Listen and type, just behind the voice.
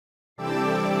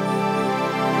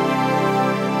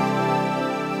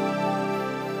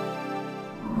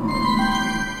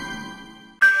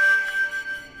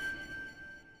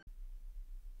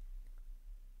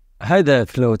Hi there,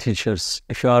 fellow teachers.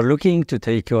 If you are looking to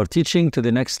take your teaching to the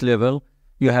next level,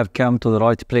 you have come to the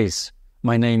right place.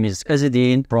 My name is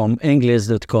EnglEzz from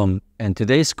EnglEzz.com. In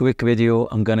today's quick video,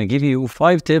 I'm going to give you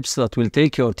 5 tips that will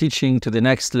take your teaching to the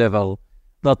next level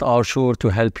that are sure to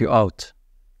help you out.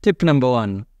 Tip number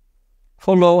 1.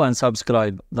 Follow and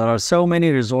subscribe. There are so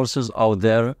many resources out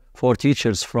there for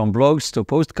teachers, from blogs to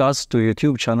podcasts to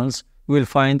YouTube channels. You will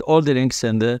find all the links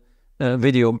in the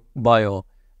video bio.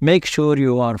 Make sure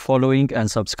you are following and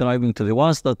subscribing to the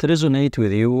ones that resonate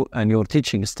with you and your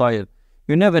teaching style.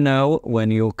 You never know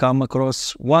when you come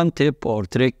across one tip or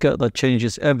trick that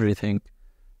changes everything.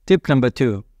 Tip number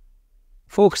 2.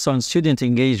 Focus on student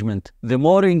engagement. The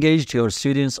more engaged your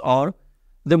students are,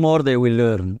 the more they will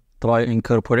learn. Try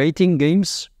incorporating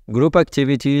games, group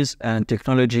activities, and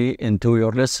technology into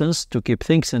your lessons to keep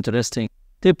things interesting.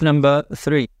 Tip number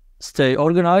 3. Stay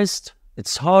organized.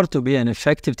 It's hard to be an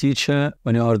effective teacher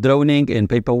when you are drowning in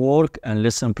paperwork and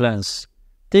lesson plans.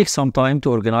 Take some time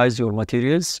to organize your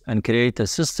materials and create a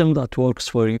system that works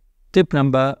for you. Tip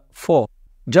number 4.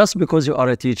 Just because you are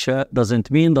a teacher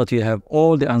doesn't mean that you have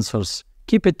all the answers.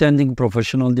 Keep attending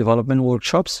professional development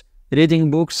workshops, reading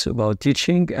books about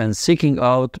teaching, and seeking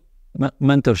out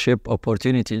mentorship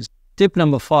opportunities. Tip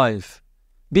number 5.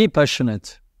 Be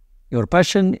passionate. Your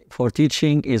passion for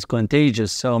teaching is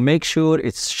contagious, so make sure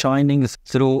it's shining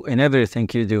through in everything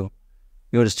you do.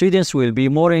 Your students will be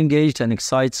more engaged and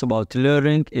excited about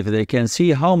learning if they can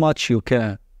see how much you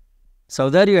care. So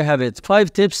there you have it,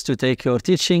 5 tips to take your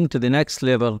teaching to the next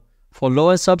level. Follow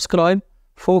and subscribe,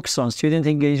 focus on student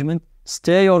engagement,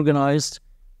 stay organized,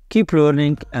 keep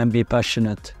learning, and be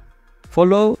passionate.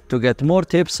 Follow to get more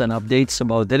tips and updates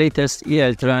about the latest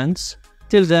EL trends.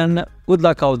 Till then, good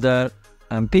luck out there,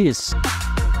 and peace.